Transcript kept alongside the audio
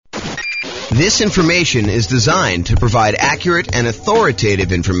This information is designed to provide accurate and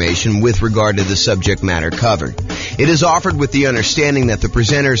authoritative information with regard to the subject matter covered. It is offered with the understanding that the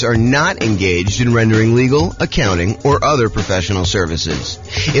presenters are not engaged in rendering legal, accounting, or other professional services.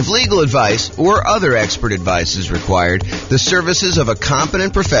 If legal advice or other expert advice is required, the services of a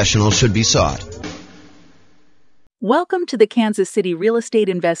competent professional should be sought. Welcome to the Kansas City Real Estate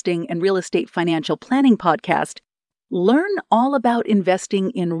Investing and Real Estate Financial Planning Podcast. Learn all about investing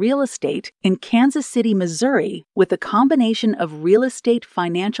in real estate in Kansas City, Missouri, with a combination of real estate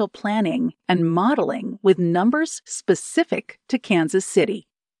financial planning and modeling with numbers specific to Kansas City,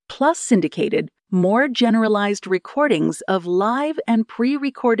 plus syndicated, more generalized recordings of live and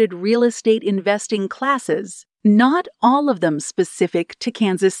pre-recorded real estate investing classes, not all of them specific to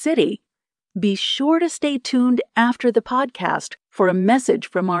Kansas City. Be sure to stay tuned after the podcast for a message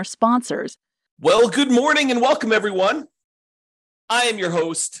from our sponsors. Well, good morning and welcome, everyone. I am your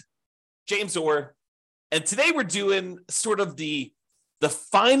host, James Orr, and today we're doing sort of the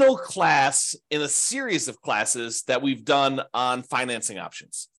final class in a series of classes that we've done on financing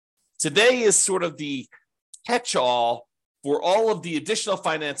options. Today is sort of the catch-all for all of the additional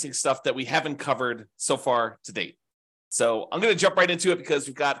financing stuff that we haven't covered so far to date. So I'm going to jump right into it because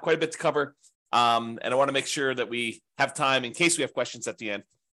we've got quite a bit to cover, and I want to make sure that we have time in case we have questions at the end.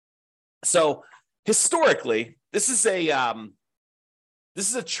 So historically, this is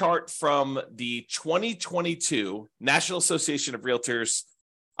a chart from the 2022 National Association of Realtors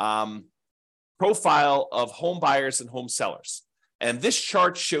profile of home buyers and home sellers. And this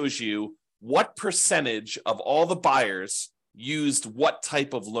chart shows you what percentage of all the buyers used what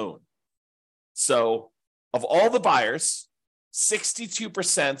type of loan. So of all the buyers,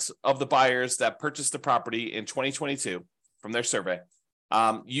 62% of the buyers that purchased the property in 2022 from their survey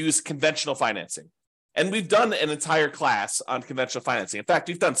use conventional financing. And we've done an entire class on conventional financing. In fact,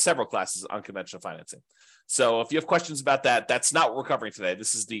 we've done several classes on conventional financing. So if you have questions about that, that's not what we're covering today.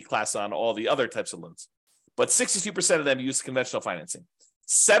 This is the class on all the other types of loans. But 62% of them use conventional financing.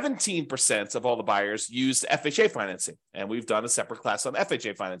 17% of all the buyers used FHA financing. And we've done a separate class on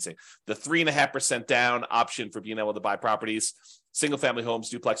FHA financing. The 3.5% down option for being able to buy properties, single-family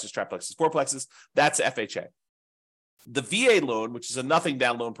homes, duplexes, triplexes, fourplexes, that's FHA. The VA loan, which is a nothing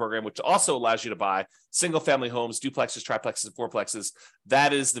down loan program, which also allows you to buy single family homes, duplexes, triplexes, and fourplexes.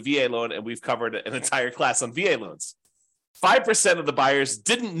 That is the VA loan. And we've covered an entire class on VA loans. 5% of the buyers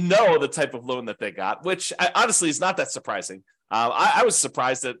didn't know the type of loan that they got, which honestly is not that surprising. I was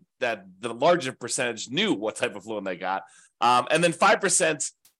surprised that the larger percentage knew what type of loan they got. And then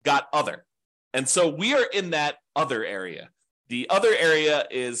 5% got other. And so we are in that other area. The other area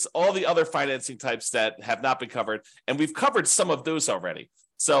is all the other financing types that have not been covered, and we've covered some of those already.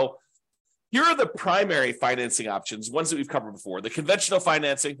 So here are the primary financing options, ones that we've covered before. The conventional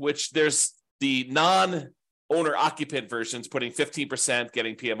financing, which there's the non-owner-occupant versions, putting 15%,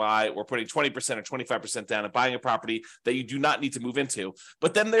 getting PMI, or putting 20% or 25% down and buying a property that you do not need to move into.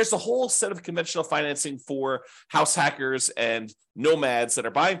 But then there's a whole set of conventional financing for house hackers and nomads that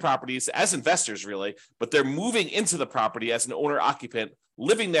are buying properties as investors, really, but they're moving into the property as an owner-occupant,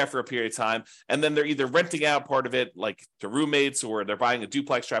 living there for a period of time, and then they're either renting out part of it, like to roommates, or they're buying a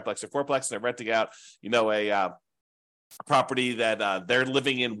duplex, triplex, or fourplex, and they're renting out, a property that they're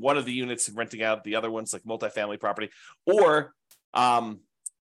living in one of the units and renting out the other ones, like multifamily property, or I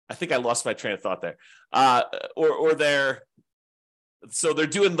think I lost my train of thought there, or they're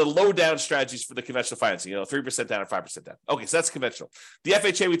doing the low down strategies for the conventional financing, 3% down or 5% down. Okay, so that's conventional. The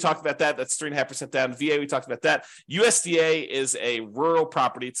FHA, we talked about that. That's 3.5% down. VA, we talked about that. USDA is a rural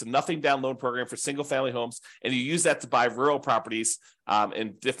property. It's a nothing down loan program for single family homes, and you use that to buy rural properties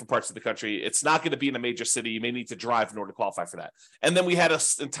in different parts of the country. It's not going to be in a major city. You may need to drive in order to qualify for that. And then we had an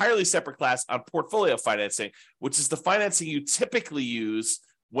entirely separate class on portfolio financing, which is the financing you typically use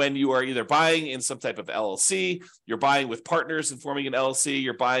when you are either buying in some type of LLC, you're buying with partners and forming an LLC,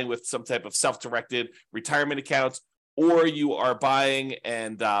 you're buying with some type of self-directed retirement account, or you are buying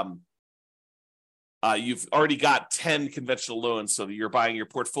and you've already got 10 conventional loans, so that you're buying your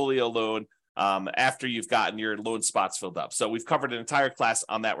portfolio loan after you've gotten your loan spots filled up. So we've covered an entire class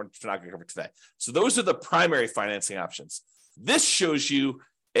on that. We're not going to cover today. So those are the primary financing options. This shows you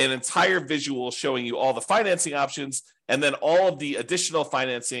an entire visual showing you all the financing options and then all of the additional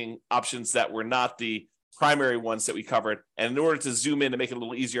financing options that were not the primary ones that we covered. And in order to zoom in and make it a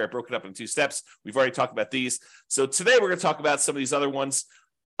little easier, I broke it up in 2 steps. We've already talked about these. So today we're going to talk about some of these other ones.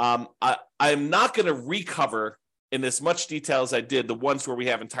 I'm not going to recover in as much detail as I did the ones where we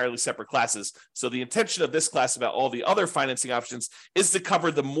have entirely separate classes. So the intention of this class about all the other financing options is to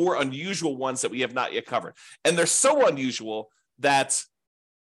cover the more unusual ones that we have not yet covered. And they're so unusual that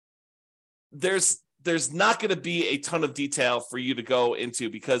there's not going to be a ton of detail for you to go into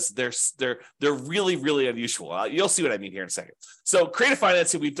because they're really, really unusual. You'll see what I mean here in a second. So creative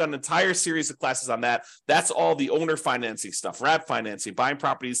financing, we've done an entire series of classes on that. That's all the owner financing stuff, wrap financing, buying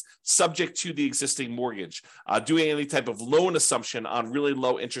properties subject to the existing mortgage, doing any type of loan assumption on really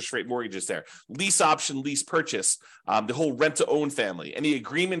low interest rate mortgages there, lease option, lease purchase, the whole rent to own family, any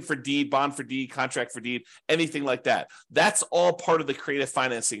agreement for deed, bond for deed, contract for deed, anything like that. That's all part of the creative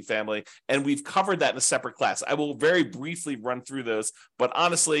financing family. And we've covered that in a separate class. I will very briefly run through those, but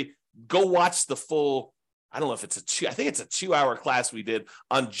honestly, go watch the full, I don't know if it's I think it's a 2-hour class we did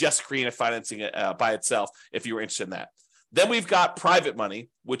on just creative financing by itself, if you were interested in that. Then we've got private money,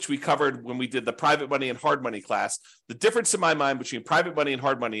 which we covered when we did the private money and hard money class. The difference in my mind between private money and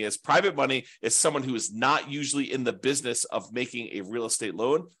hard money is private money is someone who is not usually in the business of making a real estate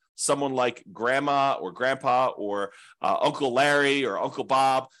loan. Someone like grandma or grandpa or Uncle Larry or Uncle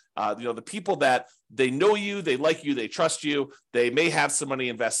Bob, the people that they know you, they like you, they trust you. They may have some money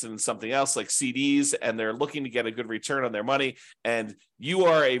invested in something else like CDs, and they're looking to get a good return on their money. And you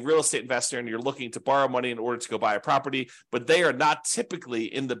are a real estate investor and you're looking to borrow money in order to go buy a property, but they are not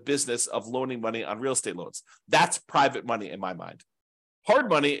typically in the business of loaning money on real estate loans. That's private money in my mind. Hard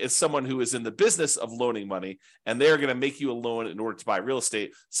money is someone who is in the business of loaning money, and they're going to make you a loan in order to buy real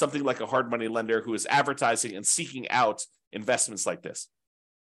estate, something like a hard money lender who is advertising and seeking out investments like this.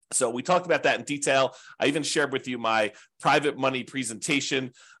 So we talked about that in detail. I even shared with you my private money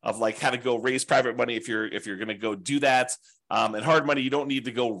presentation of like how to go raise private money if you're going to go do that. And hard money, you don't need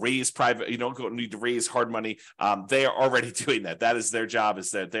to go raise private. You don't need to raise hard money. They are already doing that. That is their job,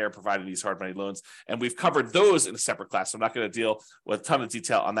 is that they're providing these hard money loans. And we've covered those in a separate class. So I'm not going to deal with a ton of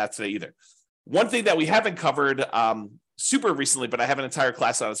detail on that today either. One thing that we haven't covered super recently, but I have an entire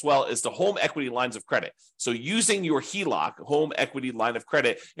class on as well, is the home equity lines of credit. So using your HELOC, home equity line of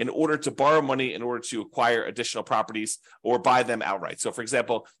credit, in order to borrow money, in order to acquire additional properties or buy them outright. So for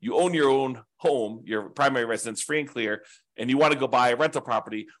example, you own your own home, your primary residence free and clear, and you want to go buy a rental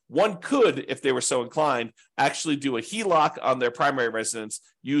property. One could, if they were so inclined, actually do a HELOC on their primary residence,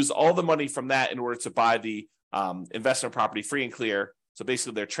 use all the money from that in order to buy the investment property free and clear. So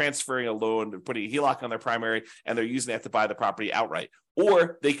basically, they're transferring a loan, they're putting a HELOC on their primary, and they're using that to buy the property outright.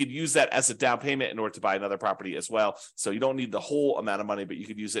 Or they could use that as a down payment in order to buy another property as well. So you don't need the whole amount of money, but you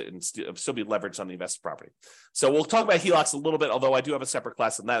could use it and still be leveraged on the invested property. So we'll talk about HELOCs a little bit, although I do have a separate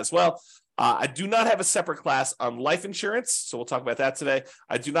class on that as well. I do not have a separate class on life insurance, so we'll talk about that today.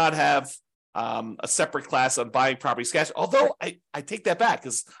 I do not have a separate class on buying properties cash, although I take that back,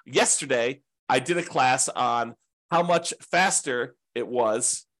 because yesterday I did a class on how much faster it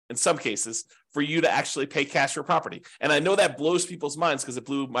was, in some cases, for you to actually pay cash for property. And I know that blows people's minds because it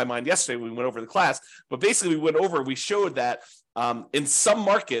blew my mind yesterday when we went over the class. But basically, we showed that in some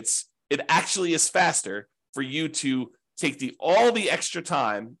markets, it actually is faster for you to take all the extra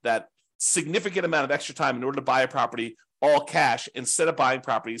time, that significant amount of extra time in order to buy a property all cash, instead of buying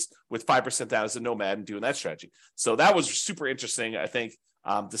properties with 5% down as a nomad and doing that strategy. So that was super interesting, I think,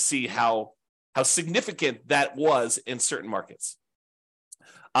 to see how significant that was in certain markets.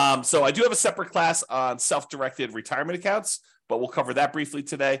 So I do have a separate class on self-directed retirement accounts, but we'll cover that briefly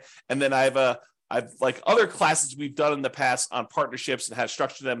today. And then I've like other classes we've done in the past on partnerships and how to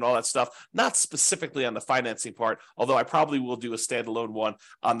structure them and all that stuff, not specifically on the financing part, although I probably will do a standalone one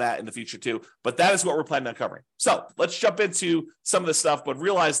on that in the future too. But that is what we're planning on covering. So let's jump into some of the stuff, but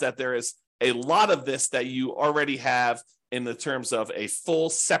realize that there is a lot of this that you already have in the terms of a full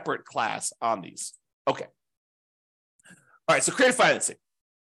separate class on these. Okay. All right, so creative financing.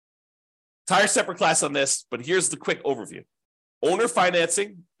 Entire separate class on this, but here's the quick overview. Owner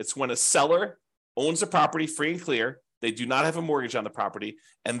financing, it's when a seller owns a property free and clear, they do not have a mortgage on the property,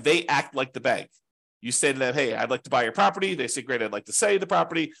 and they act like the bank. You say to them, hey, I'd like to buy your property. They say, great, I'd like to sell you the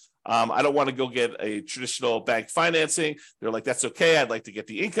property. I don't want to go get a traditional bank financing. They're like, that's okay. I'd like to get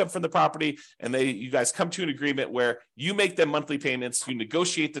the income from the property. And you guys come to an agreement where you make them monthly payments, you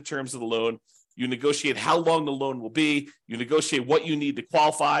negotiate the terms of the loan, you negotiate how long the loan will be, you negotiate what you need to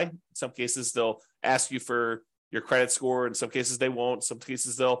qualify. In some cases, they'll ask you for your credit score. In some cases, they won't. Some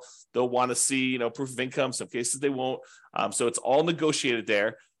cases, they'll want to see, proof of income. Some cases, they won't. So it's all negotiated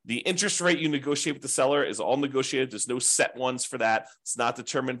there. The interest rate you negotiate with the seller is all negotiated. There's no set ones for that. It's not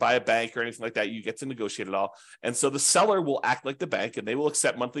determined by a bank or anything like that. You get to negotiate it all. And so the seller will act like the bank, and they will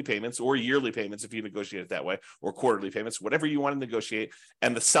accept monthly payments or yearly payments if you negotiate it that way, or quarterly payments, whatever you want to negotiate.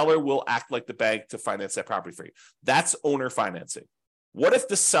 And the seller will act like the bank to finance that property for you. That's owner financing. What if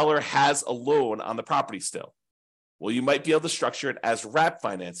the seller has a loan on the property still? Well, you might be able to structure it as wrap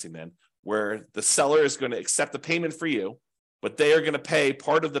financing then, where the seller is going to accept the payment for you, but they are going to pay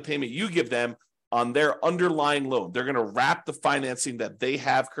part of the payment you give them on their underlying loan. They're going to wrap the financing that they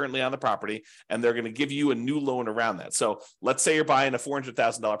have currently on the property, and they're going to give you a new loan around that. So let's say you're buying a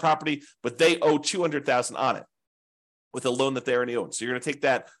 $400,000 property, but they owe $200,000 on it with a loan that they already own. So you're going to take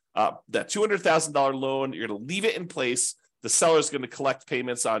that $200,000 loan, you're going to leave it in place. The seller is going to collect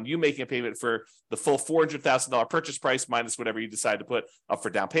payments on you making a payment for the full $400,000 purchase price minus whatever you decide to put up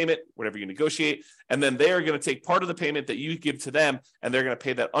for down payment, whatever you negotiate. And then they are going to take part of the payment that you give to them, and they're going to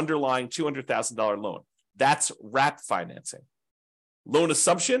pay that underlying $200,000 loan. That's wrap financing. Loan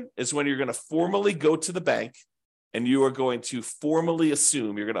assumption is when you're going to formally go to the bank and you are going to formally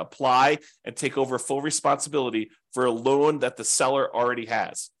assume, you're going to apply and take over full responsibility for a loan that the seller already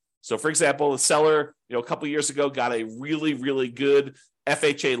has. So, for example, the seller, a couple of years ago got a really, really good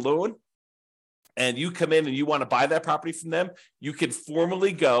FHA loan, and you come in and you want to buy that property from them. You can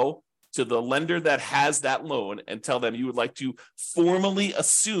formally go to the lender that has that loan and tell them you would like to formally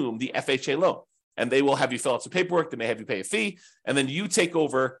assume the FHA loan. And they will have you fill out some paperwork. They may have you pay a fee, and then you take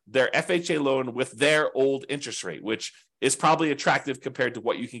over their FHA loan with their old interest rate, which is probably attractive compared to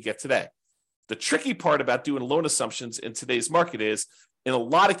what you can get today. The tricky part about doing loan assumptions in today's market is, in a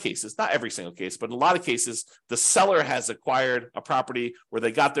lot of cases, not every single case, but in a lot of cases, the seller has acquired a property where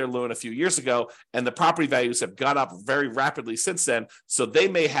they got their loan a few years ago, and the property values have gone up very rapidly since then. So they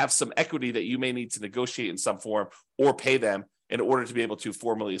may have some equity that you may need to negotiate in some form or pay them in order to be able to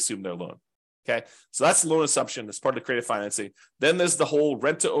formally assume their loan. Okay, so that's loan assumption. That's part of the creative financing. Then there's the whole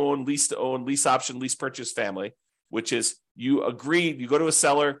rent to own, lease option, lease purchase family, which is you agree, you go to a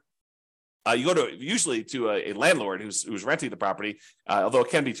seller. You go to usually to a landlord who's renting the property, although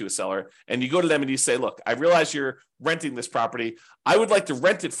it can be to a seller, and you go to them and you say, look, I realize you're renting this property. I would like to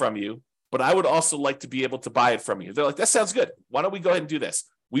rent it from you, but I would also like to be able to buy it from you. They're like, that sounds good. Why don't we go ahead and do this?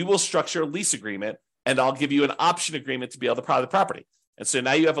 We will structure a lease agreement, and I'll give you an option agreement to be able to buy the property. And so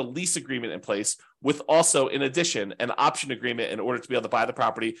now you have a lease agreement in place with also, in addition, an option agreement in order to be able to buy the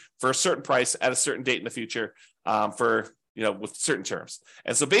property for a certain price at a certain date in the future with certain terms.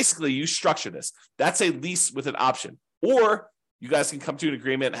 And so basically you structure this. That's a lease with an option. Or you guys can come to an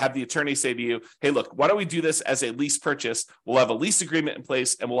agreement, have the attorney say to you, hey, look, why don't we do this as a lease purchase? We'll have a lease agreement in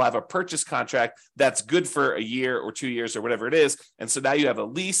place, and we'll have a purchase contract that's good for a year or 2 years or whatever it is. And so now you have a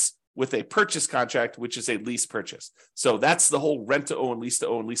lease with a purchase contract, which is a lease purchase. So that's the whole rent to own, lease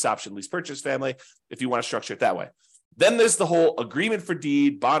option, lease purchase family, if you want to structure it that way. Then there's the whole agreement for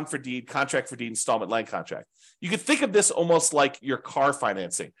deed, bond for deed, contract for deed, installment line contract. You could think of this almost like your car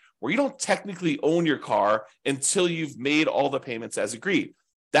financing, where you don't technically own your car until you've made all the payments as agreed.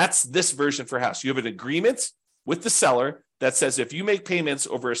 That's this version for a house. You have an agreement with the seller that says if you make payments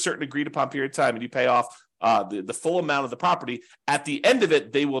over a certain agreed upon period of time and you pay off the full amount of the property, at the end of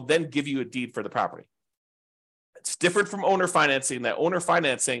it, they will then give you a deed for the property. It's different from owner financing. That owner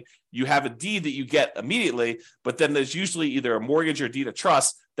financing, you have a deed that you get immediately, but then there's usually either a mortgage or a deed of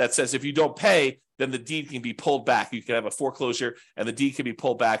trust that says if you don't pay, then the deed can be pulled back. You can have a foreclosure and the deed can be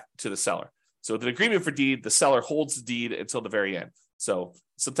pulled back to the seller. So with an agreement for deed, the seller holds the deed until the very end. So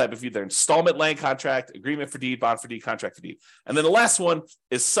some type of either installment land contract, agreement for deed, bond for deed, contract for deed. And then the last one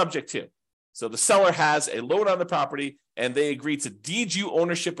is subject to. So the seller has a loan on the property and they agree to deed you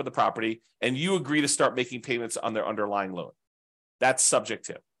ownership of the property, and you agree to start making payments on their underlying loan. That's subject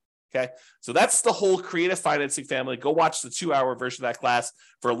to. Okay, so that's the whole creative financing family. Go watch the 2-hour version of that class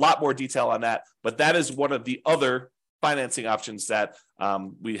for a lot more detail on that. But that is one of the other financing options that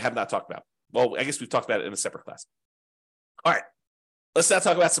we have not talked about. Well, I guess we've talked about it in a separate class. All right, let's now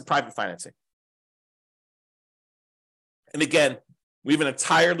talk about some private financing. And again, we have an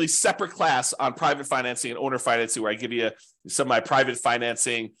entirely separate class on private financing and owner financing where I give you some of my private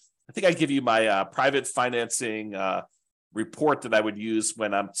financing. I think I give you my private financing report that I would use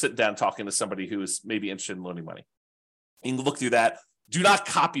when I'm sitting down talking to somebody who is maybe interested in loaning money. You can look through that. Do not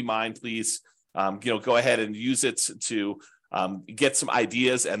copy mine, please. Go ahead and use it to get some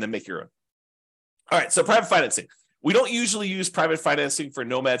ideas and then make your own. All right, so private financing. We don't usually use private financing for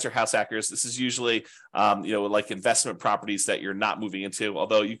nomads or house hackers. This is usually, like investment properties that you're not moving into,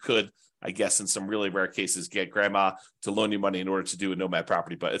 although you could, I guess, in some really rare cases, get grandma to loan you money in order to do a nomad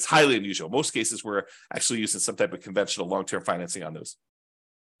property, but it's highly unusual. Most cases, we're actually using some type of conventional long-term financing on those.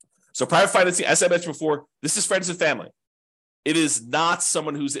 So private financing, as I mentioned before, this is friends and family. It is not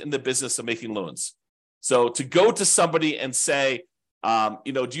someone who's in the business of making loans. So to go to somebody and say, do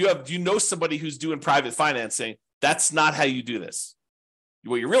you know somebody who's doing private financing? That's not how you do this.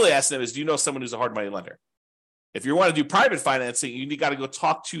 What you're really asking them is, do you know someone who's a hard money lender? If you want to do private financing, you got to go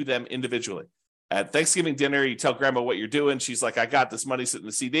talk to them individually. At Thanksgiving dinner, you tell grandma what you're doing. She's like, I got this money sitting in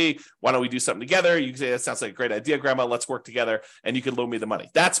the CD. Why don't we do something together? You say, that sounds like a great idea, grandma. Let's work together. And you can loan me the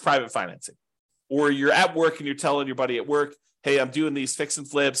money. That's private financing. Or you're at work and you're telling your buddy at work, hey, I'm doing these fix and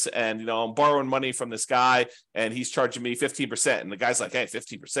flips and, I'm borrowing money from this guy and he's charging me 15%. And the guy's like, hey,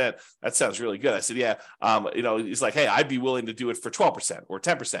 15%, that sounds really good. I said, yeah. He's like, hey, I'd be willing to do it for 12% or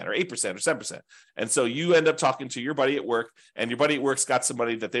 10% or 8% or 7%. And so you end up talking to your buddy at work and your buddy at work's got some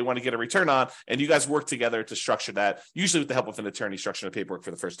money that they want to get a return on. And you guys work together to structure that, usually with the help of an attorney structuring the paperwork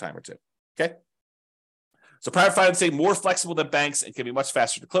for the first time or two. Okay. So private financing, more flexible than banks and can be much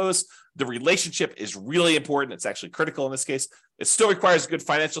faster to close. The relationship is really important. It's actually critical in this case. It still requires a good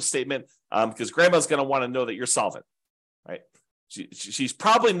financial statement because grandma's going to want to know that you're solvent, right? She's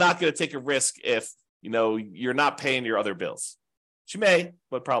probably not going to take a risk if, you're not paying your other bills. She may,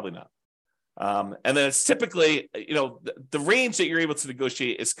 but probably not. And then it's typically, the range that you're able to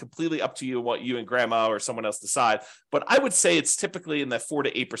negotiate is completely up to you, what you and grandma or someone else decide. But I would say it's typically in the 4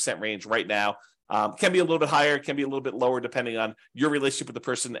 to 8% range right now. Can be a little bit higher, can be a little bit lower, depending on your relationship with the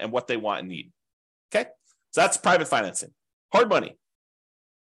person and what they want and need. Okay, so that's private financing. Hard money,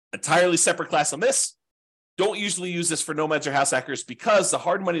 entirely separate class on this. Don't usually use this for nomads or house hackers because the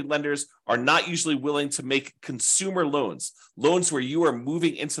hard money lenders are not usually willing to make consumer loans where you are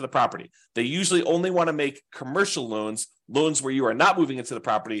moving into the property. They usually only want to make commercial loans where you are not moving into the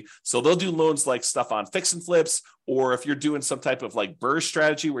property. So they'll do loans like stuff on fix and flips, or if you're doing some type of like BRRRR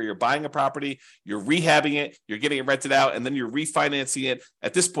strategy where you're buying a property, you're rehabbing it, you're getting it rented out, and then you're refinancing it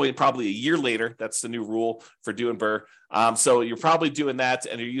at this point, probably a year later. That's the new rule for doing BRRRR. So you're probably doing that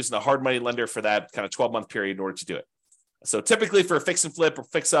and you're using a hard money lender for that kind of 12-month period in order to do it. So typically for a fix and flip or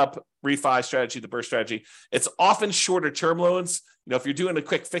fix up refi strategy, the BRRRR strategy, it's often shorter term loans. If you're doing a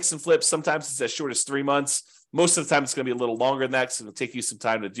quick fix and flip, sometimes it's as short as 3 months. Most of the time, it's going to be a little longer than that because it'll take you some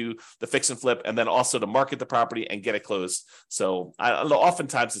time to do the fix and flip and then also to market the property and get it closed. So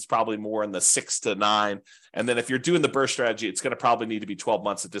oftentimes it's probably more in the 6 to 9. And then if you're doing the BRRRR strategy, it's going to probably need to be 12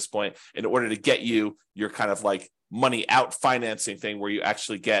 months at this point in order to get you your kind of like money out financing thing where you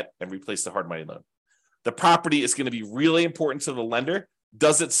actually get and replace the hard money loan. The property is going to be really important to the lender.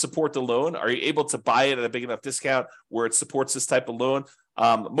 Does it support the loan? Are you able to buy it at a big enough discount where it supports this type of loan?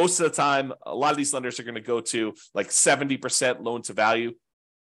 Most of the time, a lot of these lenders are going to go to like 70% loan to value,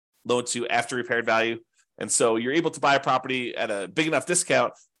 loan to after repaired value. And so you're able to buy a property at a big enough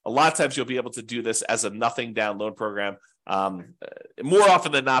discount. A lot of times you'll be able to do this as a nothing down loan program. More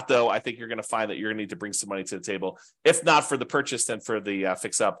often than not, though, I think you're going to find that you're going to need to bring some money to the table, if not for the purchase, then for the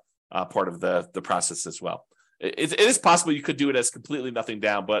fix up part of the process as well. It is possible you could do it as completely nothing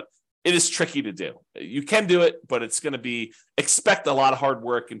down, but it is tricky to do. You can do it, but it's going to expect a lot of hard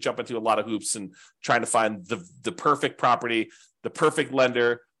work and jump into a lot of hoops and trying to find the perfect property, the perfect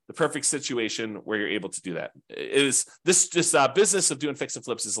lender, the perfect situation where you're able to do that. This business of doing fix and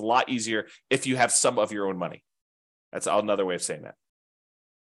flips is a lot easier if you have some of your own money. That's another way of saying that.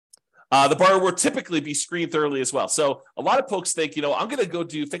 The borrower will typically be screened thoroughly as well. So a lot of folks think, I'm going to go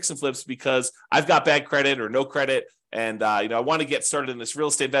do fix and flips because I've got bad credit or no credit. And, I want to get started in this real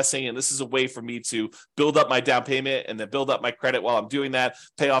estate investing. And this is a way for me to build up my down payment and then build up my credit while I'm doing that,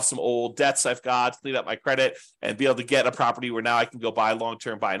 pay off some old debts I've got, clean up my credit and be able to get a property where now I can go buy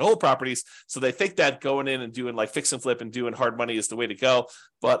long-term buy and hold properties. So they think that going in and doing like fix and flip and doing hard money is the way to go.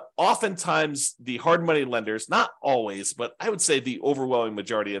 But oftentimes the hard money lenders, not always, but I would say the overwhelming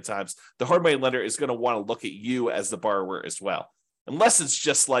majority of times, the hard money lender is going to want to look at you as the borrower as well. Unless it's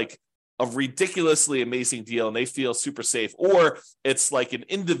just like a ridiculously amazing deal and they feel super safe, or it's like an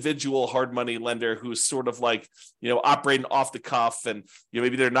individual hard money lender who's sort of like, operating off the cuff and,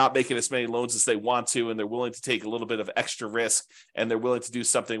 maybe they're not making as many loans as they want to, and they're willing to take a little bit of extra risk and they're willing to do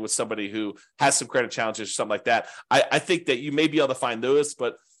something with somebody who has some credit challenges or something like that. I think that you may be able to find those,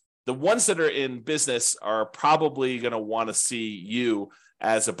 but the ones that are in business are probably going to want to see you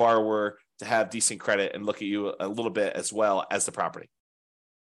as a borrower to have decent credit and look at you a little bit as well as the property.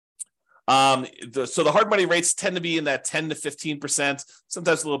 So the hard money rates tend to be in that 10 to 15%,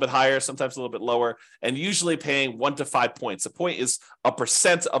 sometimes a little bit higher, sometimes a little bit lower, and usually paying 1 to 5 points. A point is a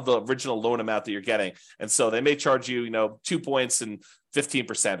percent of the original loan amount that you're getting. And so they may charge you, 2 points and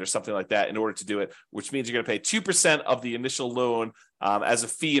 15% or something like that in order to do it, which means you're going to pay 2% of the initial loan as a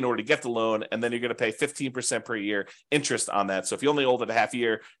fee in order to get the loan. And then you're going to pay 15% per year interest on that. So if you only hold it a half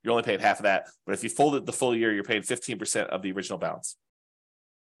year, you're only paying half of that. But if you fold it the full year, you're paying 15% of the original balance.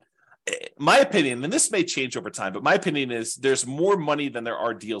 My opinion, and this may change over time, but my opinion is there's more money than there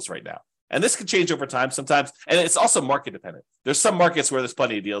are deals right now. And this can change over time sometimes. And it's also market dependent. There's some markets where there's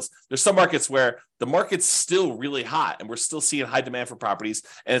plenty of deals. There's some markets where the market's still really hot and we're still seeing high demand for properties.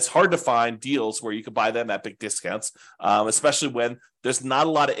 And it's hard to find deals where you could buy them at big discounts, especially when there's not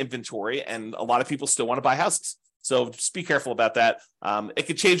a lot of inventory and a lot of people still want to buy houses. So just be careful about that. It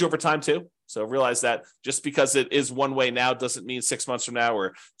can change over time too. So realize that just because it is one way now doesn't mean 6 months from now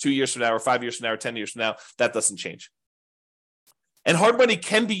or 2 years from now or 5 years from now or 10 years from now, that doesn't change. And hard money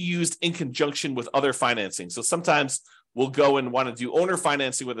can be used in conjunction with other financing. So sometimes we'll go and want to do owner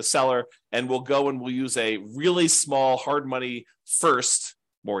financing with a seller, and we'll go and we'll use a really small hard money first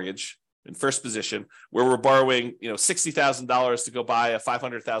mortgage in first position, where we're borrowing, $60,000 to go buy a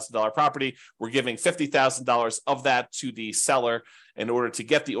 $500,000 property. We're giving $50,000 of that to the seller in order to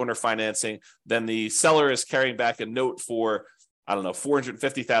get the owner financing. Then the seller is carrying back a note for,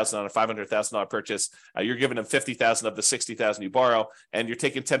 $450,000 on a $500,000 purchase. You're giving them $50,000 of the $60,000 you borrow, and you're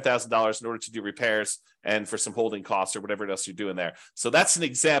taking $10,000 in order to do repairs and for some holding costs or whatever else you're doing there. So that's an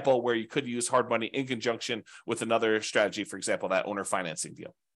example where you could use hard money in conjunction with another strategy, for example, that owner financing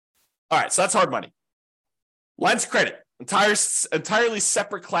deal. All right, so that's hard money. Lines of credit, entirely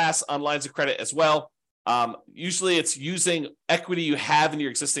separate class on lines of credit as well. Usually it's using equity you have in your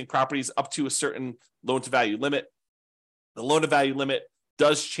existing properties up to a certain loan-to-value limit. The loan-to-value limit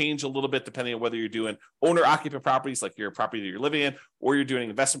does change a little bit depending on whether you're doing owner-occupant properties, like your property that you're living in, or you're doing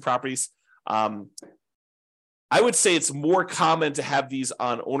investment properties. I would say it's more common to have these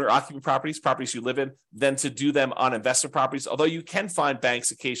on owner-occupant properties you live in, than to do them on investment properties, although you can find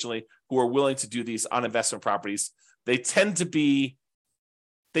banks occasionally who are willing to do these on investment properties. They tend to be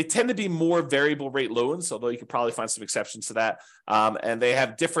more variable rate loans, although you could probably find some exceptions to that. And they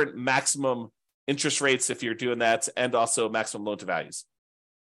have different maximum interest rates if you're doing that, and also maximum loan to values.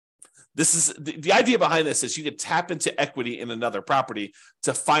 This is the idea behind this is you could tap into equity in another property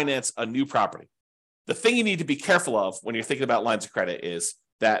to finance a new property. The thing you need to be careful of when you're thinking about lines of credit is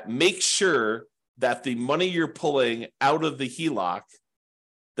that make sure that the money you're pulling out of the HELOC,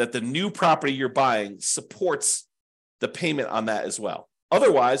 that the new property you're buying supports the payment on that as well.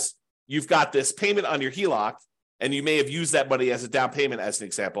 Otherwise, you've got this payment on your HELOC, and you may have used that money as a down payment, as an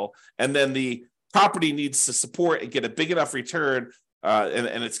example, and then the property needs to support and get a big enough return,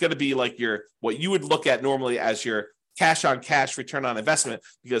 and it's going to be like what you would look at normally as your cash on cash return on investment,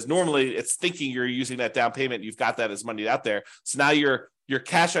 because normally it's thinking you're using that down payment, you've got that as money out there. So now your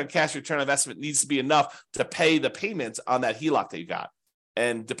cash on cash return on investment needs to be enough to pay the payments on that HELOC that you got.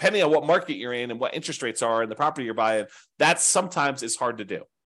 And depending on what market you're in and what interest rates are in the property you're buying, that sometimes is hard to do.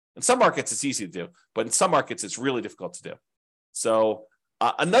 In some markets, it's easy to do, but in some markets, it's really difficult to do. So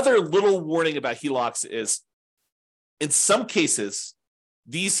another little warning about HELOCs is, in some cases,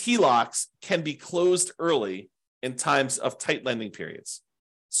 these HELOCs can be closed early in times of tight lending periods.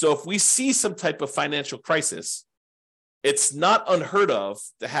 So if we see some type of financial crisis, it's not unheard of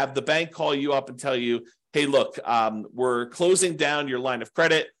to have the bank call you up and tell you, hey, look, we're closing down your line of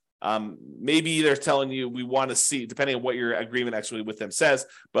credit. Maybe they're telling you we want to see, depending on what your agreement actually with them says,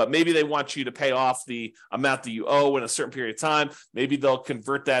 but maybe they want you to pay off the amount that you owe in a certain period of time. Maybe they'll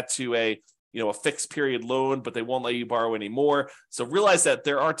convert that to a fixed period loan, but they won't let you borrow anymore. So realize that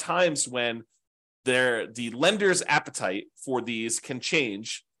there are times when the lender's appetite for these can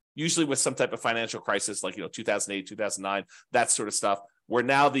change, usually with some type of financial crisis, like 2008, 2009, that sort of stuff, where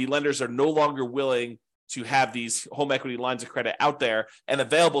now the lenders are no longer willing to have these home equity lines of credit out there and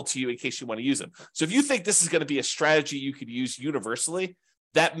available to you in case you want to use them. So if you think this is going to be a strategy you could use universally,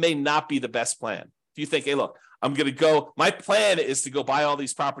 that may not be the best plan. If you think, hey, look, my plan is to go buy all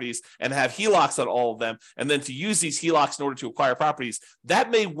these properties and have HELOCs on all of them, and then to use these HELOCs in order to acquire properties, that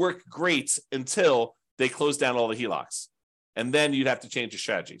may work great until they close down all the HELOCs. And then you'd have to change your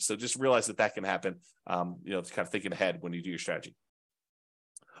strategy. So just realize that can happen, kind of thinking ahead when you do your strategy.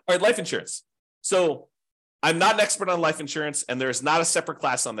 All right, life insurance. So I'm not an expert on life insurance, and there's not a separate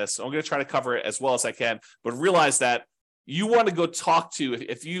class on this. So I'm going to try to cover it as well as I can, but realize that you want to go talk to,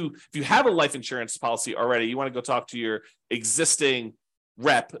 if you have a life insurance policy already, you want to go talk to your existing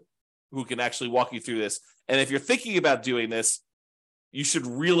rep who can actually walk you through this. And if you're thinking about doing this, you should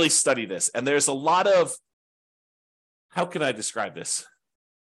really study this. And there's a lot of, how can I describe this?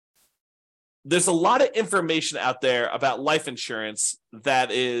 There's a lot of information out there about life insurance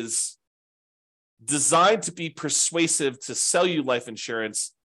that is designed to be persuasive to sell you life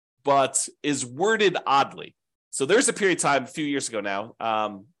insurance, but is worded oddly. So there's a period of time a few years ago now,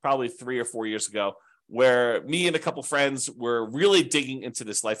 probably 3 or 4 years ago, where me and a couple friends were really digging into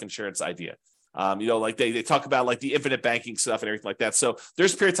this life insurance idea. Like they talk about like the infinite banking stuff and everything like that. So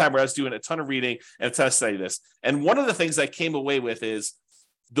there's a period of time where I was doing a ton of reading and a ton of study this. And one of the things I came away with is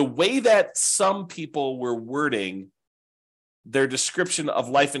the way that some people were wording their description of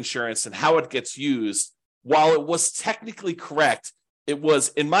life insurance and how it gets used, while it was technically correct, it was,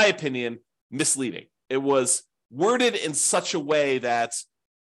 in my opinion, misleading. It was worded in such a way that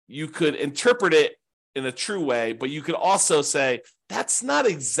you could interpret it in a true way, but you could also say, that's not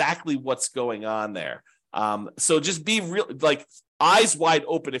exactly what's going on there. So just be real, like eyes wide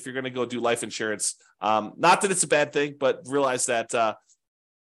open if you're going to go do life insurance. Not that it's a bad thing, but realize that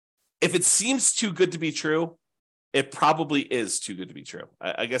if it seems too good to be true, it probably is too good to be true.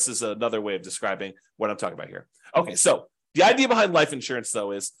 I guess is another way of describing what I'm talking about here. Okay, so the idea behind life insurance,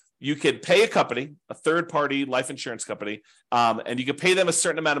 though, is you could pay a company, a third-party life insurance company, and you could pay them a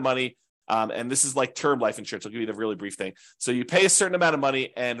certain amount of money. And this is like term life insurance. I'll give you the really brief thing. So you pay a certain amount of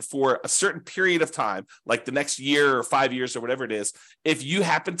money, and for a certain period of time, like the next year or 5 years or whatever it is, if you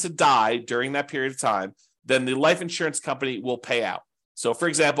happen to die during that period of time, then the life insurance company will pay out. So, for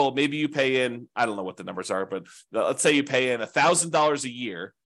example, maybe you pay in, I don't know what the numbers are, but let's say you pay in $1,000 a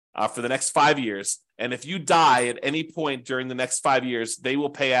year for the next 5 years. And if you die at any point during the next 5 years, they will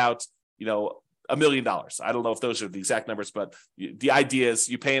pay out, $1 million. I don't know if those are the exact numbers, but the idea is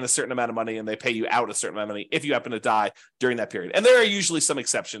you pay in a certain amount of money and they pay you out a certain amount of money if you happen to die during that period. And there are usually some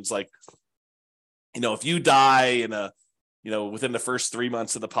exceptions, like, if you die in within the first 3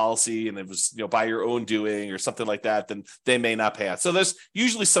 months of the policy and it was, by your own doing or something like that, then they may not pay out. So there's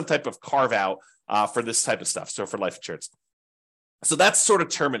usually some type of carve out for this type of stuff. So for life insurance. So that's sort of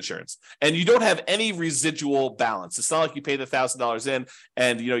term insurance, and you don't have any residual balance. It's not like you pay the $1,000 in,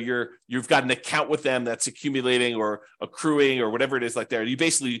 and you've got an account with them that's accumulating or accruing or whatever it is like there. You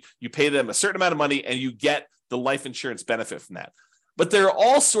pay them a certain amount of money, and you get the life insurance benefit from that. But there are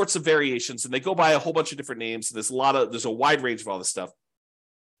all sorts of variations, and they go by a whole bunch of different names. There's a wide range of all this stuff.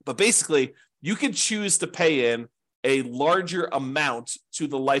 But basically, you can choose to pay in a larger amount to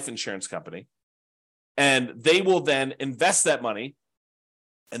the life insurance company, and they will then invest that money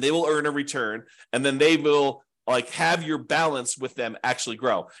and they will earn a return, and then they will have your balance with them actually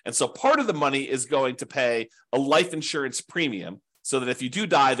grow. And so part of the money is going to pay a life insurance premium so that if you do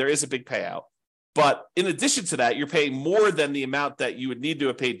die, there is a big payout. But in addition to that, you're paying more than the amount that you would need to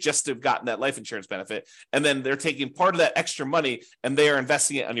have paid just to have gotten that life insurance benefit. And then they're taking part of that extra money and they are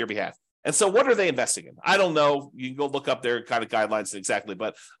investing it on your behalf. And so what are they investing in? I don't know. You can go look up their kind of guidelines exactly,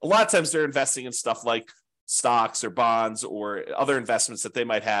 but a lot of times they're investing in stuff like stocks or bonds or other investments that they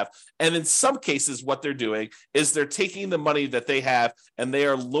might have. And in some cases, what they're doing is they're taking the money that they have and they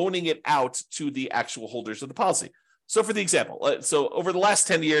are loaning it out to the actual holders of the policy. So for the example, so over the last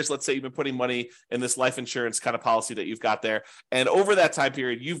 10 years, let's say you've been putting money in this life insurance kind of policy that you've got there. And over that time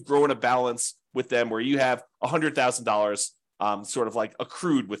period, you've grown a balance with them where you have $100,000 sort of like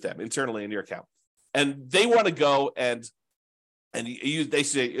accrued with them internally in your account. And they want to go and they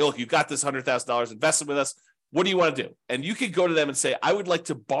say, look, you've got this $100,000 invested with us. What do you want to do? And you could go to them and say, I would like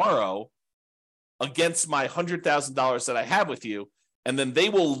to borrow against my $100,000 that I have with you. And then they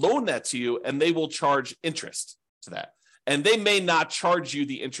will loan that to you and they will charge interest to that. And they may not charge you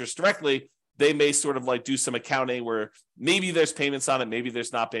the interest directly. They may sort of like do some accounting where maybe there's payments on it, maybe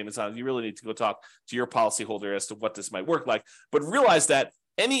there's not payments on it. You really need to go talk to your policyholder as to what this might work like. But realize that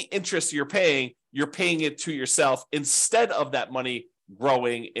any interest you're paying it to yourself instead of that money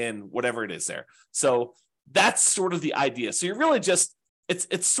growing in whatever it is there. So that's sort of the idea. So you're really just,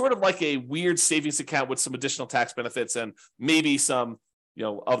 it's sort of like a weird savings account with some additional tax benefits and maybe some,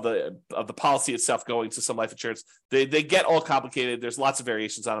 of the policy itself going to some life insurance. They get all complicated. There's lots of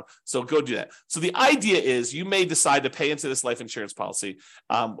variations on them. So go do that. So the idea is you may decide to pay into this life insurance policy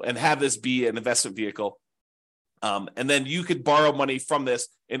and have this be an investment vehicle. And then you could borrow money from this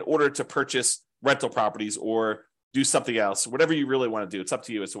in order to purchase rental properties or do something else, whatever you really want to do. It's up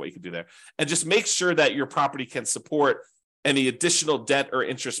to you as to what you can do there. And just make sure that your property can support any additional debt or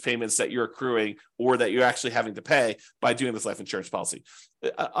interest payments that you're accruing or that you're actually having to pay by doing this life insurance policy.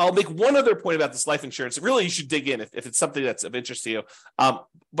 I'll make one other point about this life insurance. Really, you should dig in if it's something that's of interest to you.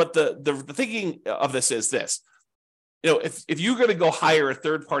 But the thinking of this is this. If you're going to go hire a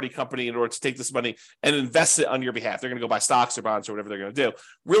third-party company in order to take this money and invest it on your behalf, they're going to go buy stocks or bonds or whatever they're going to do.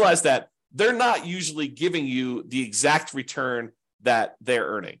 Realize that they're not usually giving you the exact return that they're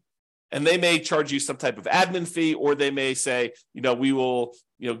earning. And they may charge you some type of admin fee, or they may say, we will,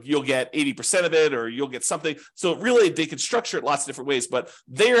 you'll get 80% of it, or you'll get something. So really, they can structure it lots of different ways, but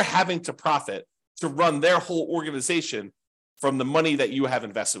they're having to profit to run their whole organization from the money that you have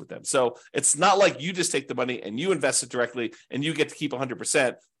invested with them. So it's not like you just take the money and you invest it directly and you get to keep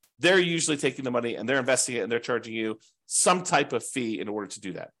 100%. They're usually taking the money and they're investing it and they're charging you some type of fee in order to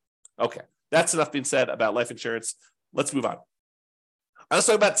do that. Okay, that's enough being said about life insurance. Let's move on. I was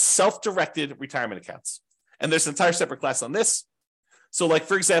talking about self-directed retirement accounts. And there's an entire separate class on this. So like,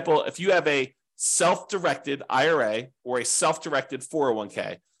 for example, if you have a self-directed IRA or a self-directed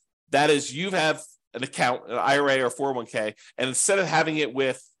 401k, that is, you have an account, an IRA or 401k, and instead of having it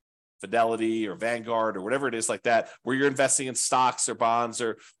with Fidelity or Vanguard or whatever it is like that, where you're investing in stocks or bonds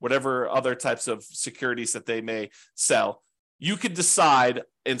or whatever other types of securities that they may sell, you could decide,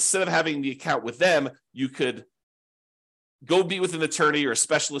 instead of having the account with them, you could go meet with an attorney or a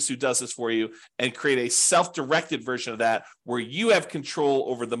specialist who does this for you and create a self-directed version of that where you have control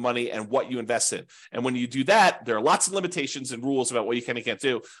over the money and what you invest in. And when you do that, there are lots of limitations and rules about what you can and can't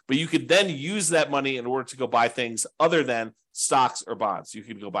do, but you could then use that money in order to go buy things other than stocks or bonds. You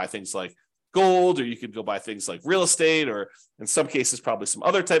could go buy things like gold, or you could go buy things like real estate, or in some cases, probably some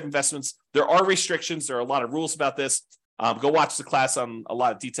other type of investments. There are restrictions. There are a lot of rules about this. Go watch the class on a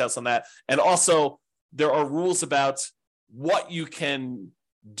lot of details on that. And also, there are rules about what you can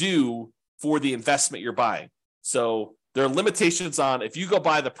do for the investment you're buying. So there are limitations on, if you go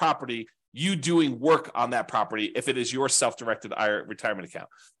buy the property, you doing work on that property if it is your self-directed retirement account.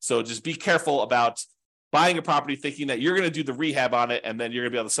 So just be careful about buying a property thinking that you're going to do the rehab on it and then you're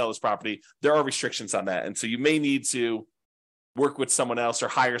going to be able to sell this property. There are restrictions on that. And so you may need to work with someone else or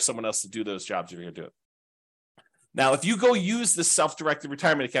hire someone else to do those jobs if you're going to do it. Now, if you go use the self-directed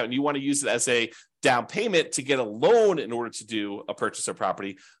retirement account and you want to use it as a down payment to get a loan in order to do a purchase of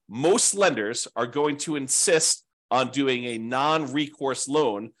property, most lenders are going to insist on doing a non-recourse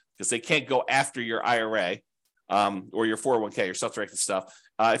loan because they can't go after your IRA or your 401k, your self-directed stuff.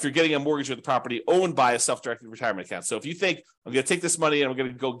 If you're getting a mortgage with the property owned by a self-directed retirement account. So if you think, I'm going to take this money and I'm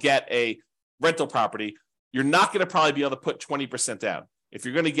going to go get a rental property, you're not going to probably be able to put 20% down. If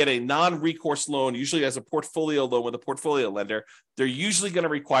you're going to get a non-recourse loan, usually as a portfolio loan with a portfolio lender, they're usually going to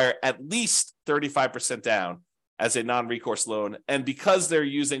require at least 35% down as a non-recourse loan. And because they're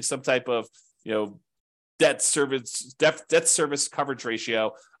using some type of, debt service coverage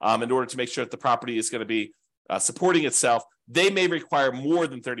ratio in order to make sure that the property is going to be supporting itself, they may require more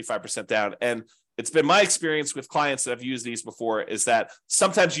than 35% down. And it's been my experience with clients that have used these before is that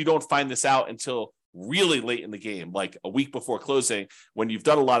sometimes you don't find this out until really late in the game, like a week before closing, when you've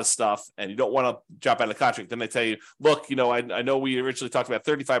done a lot of stuff and you don't want to drop out of the contract. Then they tell you, look, I know we originally talked about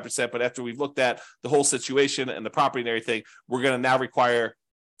 35%, but after we've looked at the whole situation and the property and everything, we're going to now require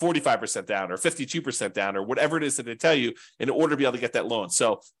 45% down or 52% down or whatever it is that they tell you in order to be able to get that loan.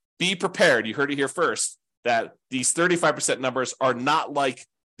 So be prepared. You heard it here first, that these 35% numbers are not like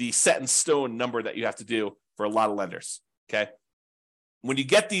the set in stone number that you have to do for a lot of lenders. Okay. When you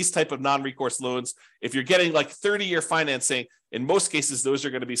get these type of non-recourse loans, if you're getting like 30-year financing, in most cases, those are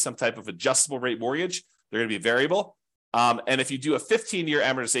going to be some type of adjustable rate mortgage. They're going to be variable. And if you do a 15-year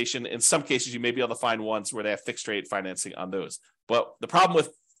amortization, in some cases, you may be able to find ones where they have fixed rate financing on those. But the problem with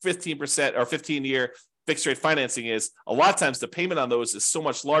 15% or 15-year fixed rate financing is a lot of times the payment on those is so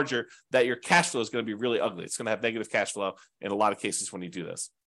much larger that your cash flow is going to be really ugly. It's going to have negative cash flow in a lot of cases when you do this.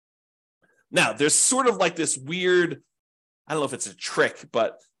 Now, there's sort of like this weird, I don't know if it's a trick,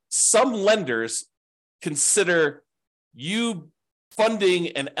 but some lenders consider you funding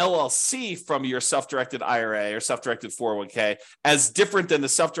an LLC from your self-directed IRA or self-directed 401k as different than the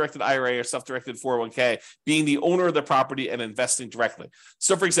self-directed IRA or self-directed 401k being the owner of the property and investing directly.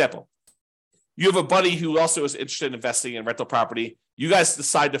 So, for example, you have a buddy who also is interested in investing in rental property. You guys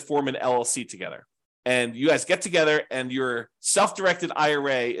decide to form an LLC together. And you guys get together and your self-directed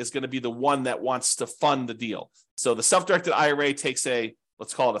IRA is going to be the one that wants to fund the deal. So the self-directed IRA takes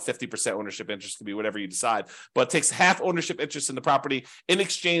let's call it a 50% ownership interest, could be whatever you decide, but it takes half ownership interest in the property in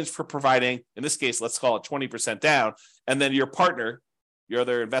exchange for providing, in this case, let's call it 20% down. And then your partner, your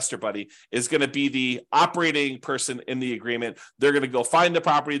other investor buddy, is going to be the operating person in the agreement. They're going to go find the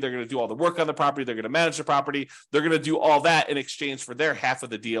property. They're going to do all the work on the property. They're going to manage the property. They're going to do all that in exchange for their half of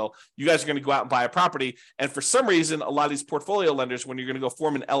the deal. You guys are going to go out and buy a property. And for some reason, a lot of these portfolio lenders, when you're going to go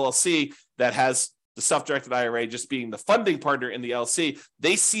form an LLC that has the self-directed IRA just being the funding partner in the LLC,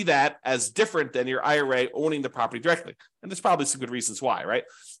 they see that as different than your IRA owning the property directly. And there's probably some good reasons why, right?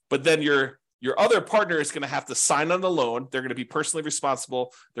 But then your other partner is going to have to sign on the loan. They're going to be personally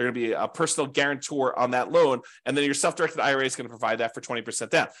responsible. They're going to be a personal guarantor on that loan. And then your self-directed IRA is going to provide that for 20%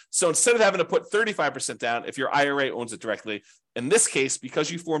 down. So instead of having to put 35% down, if your IRA owns it directly, in this case,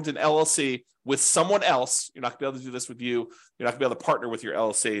 because you formed an LLC with someone else, you're not going to be able to do this with you. You're not going to be able to partner with your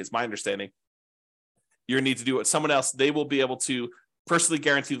LLC, is my understanding. You're going to need to do it with someone else. They will be able to personally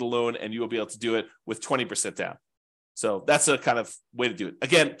guarantee the loan, and you will be able to do it with 20% down. So that's a kind of way to do it.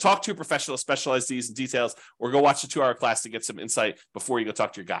 Again, talk to a professional, specialize these in details, or go watch the 2-hour class to get some insight before you go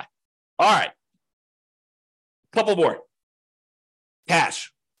talk to your guy. All right. Couple more.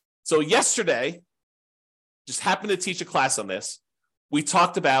 Cash. So yesterday, just happened to teach a class on this. We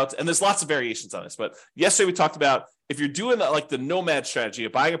talked about, and there's lots of variations on this, but yesterday we talked about if you're doing like the nomad strategy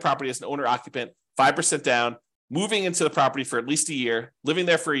of buying a property as an owner occupant, 5% down, moving into the property for at least a year, living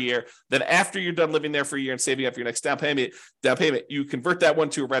there for a year. Then after you're done living there for a year and saving up your next down payment, you convert that one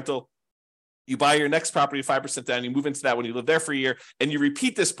to a rental. You buy your next property 5% down, you move into that one, you live there for a year, and you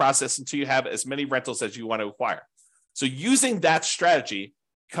repeat this process until you have as many rentals as you want to acquire. So using that strategy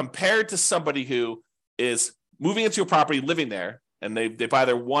compared to somebody who is moving into a property, living there, and they buy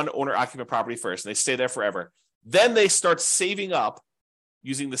their one owner occupant property first, and they stay there forever. Then they start saving up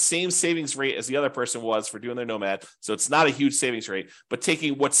using the same savings rate as the other person was for doing their nomad. So it's not a huge savings rate, but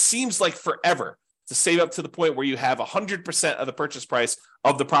taking what seems like forever to save up to the point where you have 100% of the purchase price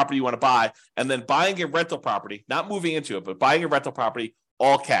of the property you want to buy, and then buying a rental property, not moving into it, but buying a rental property,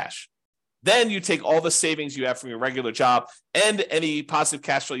 all cash. Then you take all the savings you have from your regular job and any positive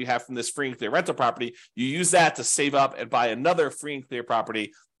cash flow you have from this free and clear rental property. You use that to save up and buy another free and clear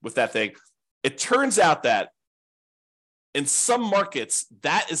property with that thing. It turns out that in some markets,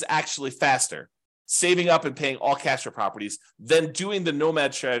 that is actually faster, saving up and paying all cash for properties, than doing the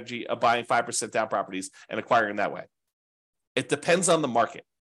nomad strategy of buying 5% down properties and acquiring that way. It depends on the market.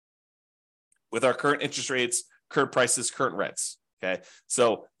 With our current interest rates, current prices, current rents. Okay,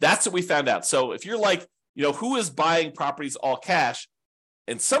 so that's what we found out. So if you're like, who is buying properties all cash?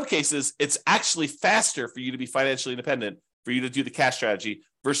 In some cases, it's actually faster for you to be financially independent, for you to do the cash strategy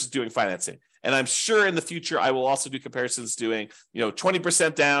versus doing financing. And I'm sure in the future, I will also do comparisons doing,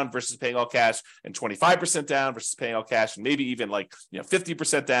 20% down versus paying all cash, and 25% down versus paying all cash, and maybe even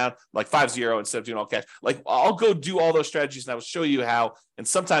 50% down, like 50 instead of doing all cash. Like I'll go do all those strategies and I will show you how, and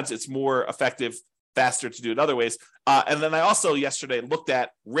sometimes it's more effective, faster to do it other ways. And then I also yesterday looked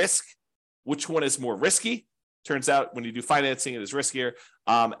at risk, which one is more risky. Turns out when you do financing, it is riskier.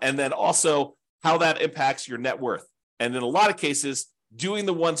 And then also how that impacts your net worth. And in a lot of cases, doing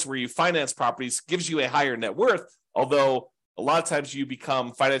the ones where you finance properties gives you a higher net worth, although a lot of times you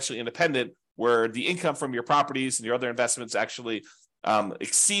become financially independent where the income from your properties and your other investments actually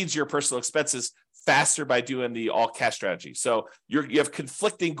exceeds your personal expenses faster by doing the all cash strategy. So you have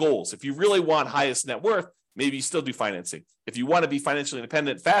conflicting goals. If you really want highest net worth, maybe you still do financing. If you want to be financially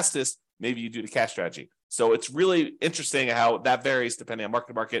independent fastest, maybe you do the cash strategy. So it's really interesting how that varies depending on market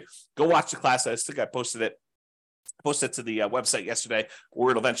to market. Go watch the class. I think I posted it to the website yesterday,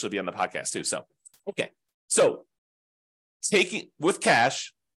 or it'll eventually be on the podcast too. So, okay. So taking with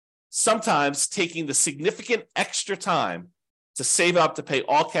cash, sometimes taking the significant extra time to save up to pay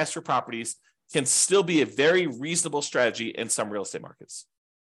all cash for properties can still be a very reasonable strategy in some real estate markets.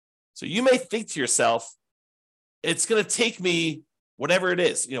 So you may think to yourself, it's going to take me whatever it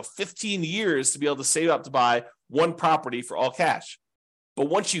is, 15 years to be able to save up to buy one property for all cash. But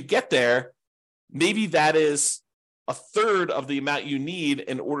once you get there, maybe that is a third of the amount you need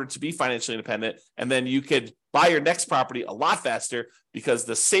in order to be financially independent. And then you could buy your next property a lot faster because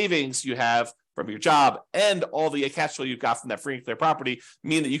the savings you have from your job and all the cash flow you've got from that free and clear property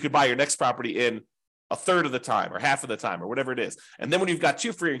mean that you could buy your next property in a third of the time or half of the time or whatever it is. And then when you've got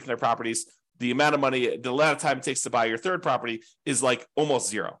two free and clear properties, the amount of time it takes to buy your third property is like almost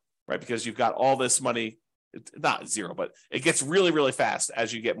zero, right? Because you've got all this money, not zero, but it gets really, really fast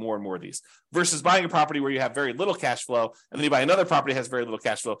as you get more and more of these versus buying a property where you have very little cash flow. And then you buy another property that has very little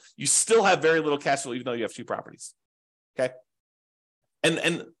cash flow. You still have very little cash flow, even though you have two properties. Okay.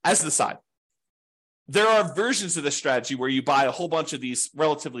 And as an aside, there are versions of this strategy where you buy a whole bunch of these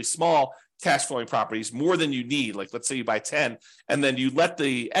relatively small cash flowing properties, more than you need. Like let's say you buy 10 and then you let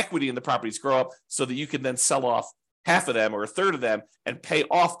the equity in the properties grow up so that you can then sell off half of them or a third of them and pay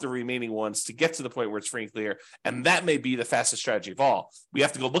off the remaining ones to get to the point where it's free and clear. And that may be the fastest strategy of all. We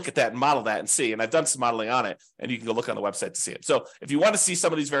have to go look at that and model that and see. And I've done some modeling on it and you can go look on the website to see it. So if you want to see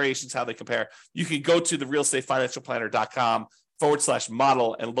some of these variations, how they compare, you can go to the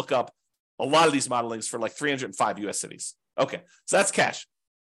realestateFinancialPlanner.com/model and look up a lot of these modelings for like 305 US cities. Okay, so that's cash.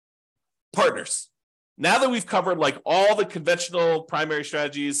 Partners. Now that we've covered like all the conventional primary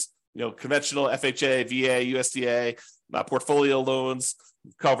strategies, conventional FHA, VA, USDA, portfolio loans,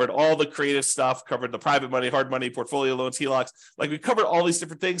 we've covered all the creative stuff, covered the private money, hard money, portfolio loans, HELOCs. Like we've covered all these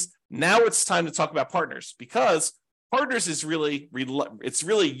different things. Now it's time to talk about partners because partners is really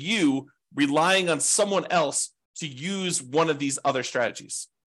you relying on someone else to use one of these other strategies.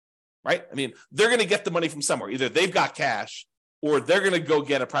 Right? I mean, they're going to get the money from somewhere. Either they've got cash or they're going to go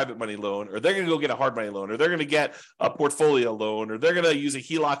get a private money loan, or they're going to go get a hard money loan, or they're going to get a portfolio loan, or they're going to use a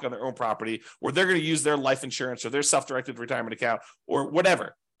HELOC on their own property, or they're going to use their life insurance or their self-directed retirement account or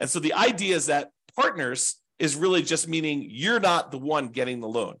whatever. And so the idea is that partners is really just meaning you're not the one getting the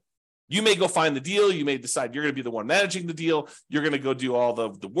loan. You may go find the deal. You may decide you're going to be the one managing the deal. You're going to go do all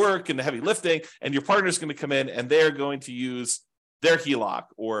the work and the heavy lifting, and your partner's going to come in and they're going to use their HELOC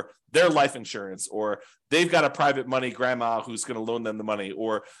or their life insurance, or they've got a private money grandma who's going to loan them the money,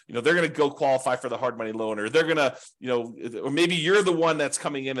 or they're going to go qualify for the hard money loan, or they're going to, or maybe you're the one that's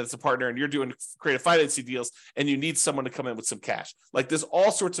coming in as a partner and you're doing creative financing deals and you need someone to come in with some cash. Like there's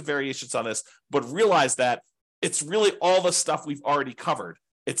all sorts of variations on this, but realize that it's really all the stuff we've already covered.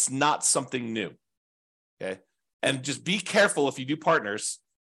 It's not something new. Okay. And just be careful if you do partners.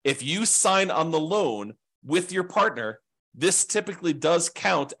 If you sign on the loan with your partner, this typically does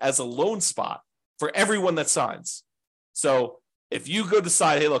count as a loan spot for everyone that signs. So if you go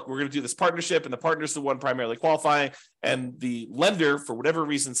decide, hey, look, we're going to do this partnership and the partner's the one primarily qualifying, and the lender, for whatever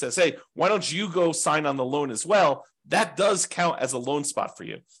reason, says, hey, why don't you go sign on the loan as well? That does count as a loan spot for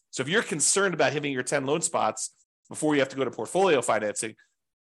you. So if you're concerned about hitting your 10 loan spots before you have to go to portfolio financing,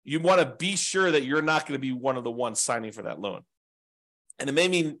 you want to be sure that you're not going to be one of the ones signing for that loan. And it may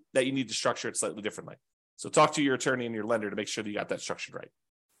mean that you need to structure it slightly differently. So talk to your attorney and your lender to make sure that you got that structured right.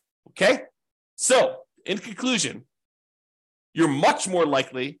 Okay? So in conclusion, you're much more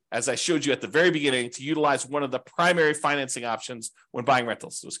likely, as I showed you at the very beginning, to utilize one of the primary financing options when buying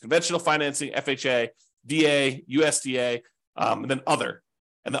rentals. So it's conventional financing, FHA, VA, USDA, and then other.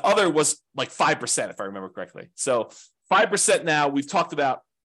 And the other was like 5%, if I remember correctly. So 5% now, we've talked about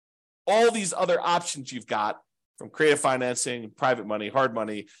all these other options you've got, from creative financing, private money, hard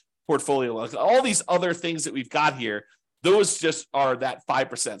money, portfolio loans, all these other things that we've got here, those just are that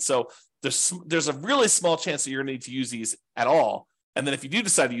 5%. So there's a really small chance that you're going to need to use these at all. And then if you do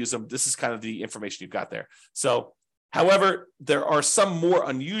decide to use them, this is kind of the information you've got there. So, however, there are some more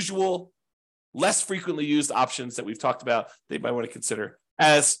unusual, less frequently used options that we've talked about that you might want to consider,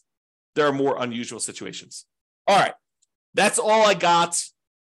 as there are more unusual situations. All right, that's all I got.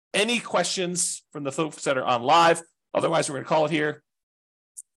 Any questions from the folks that are on live? Otherwise, we're going to call it here.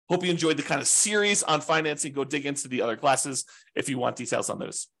 Hope you enjoyed the kind of series on financing. Go dig into the other classes if you want details on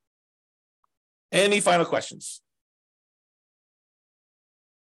those. Any final questions?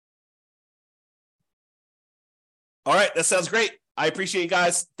 All right, that sounds great. I appreciate you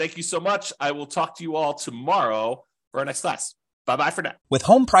guys. Thank you so much. I will talk to you all tomorrow for our next class. Bye-bye for now. With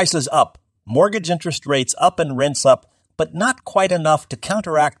home prices up, mortgage interest rates up and rents up, but not quite enough to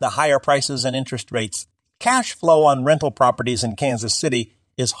counteract the higher prices and interest rates, cash flow on rental properties in Kansas City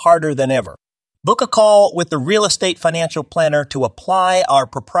is harder than ever. Book a call with the Real Estate Financial Planner to apply our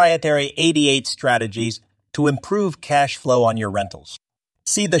proprietary 88 strategies to improve cash flow on your rentals.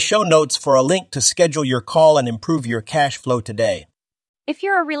 See the show notes for a link to schedule your call and improve your cash flow today. If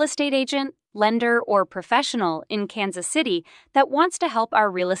you're a real estate agent, lender, or professional in Kansas City that wants to help our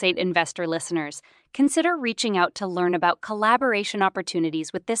real estate investor listeners, consider reaching out to learn about collaboration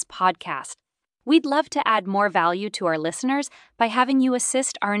opportunities with this podcast. We'd love to add more value to our listeners by having you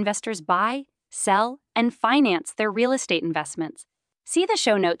assist our investors buy, sell, and finance their real estate investments. See the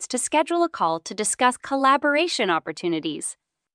show notes to schedule a call to discuss collaboration opportunities.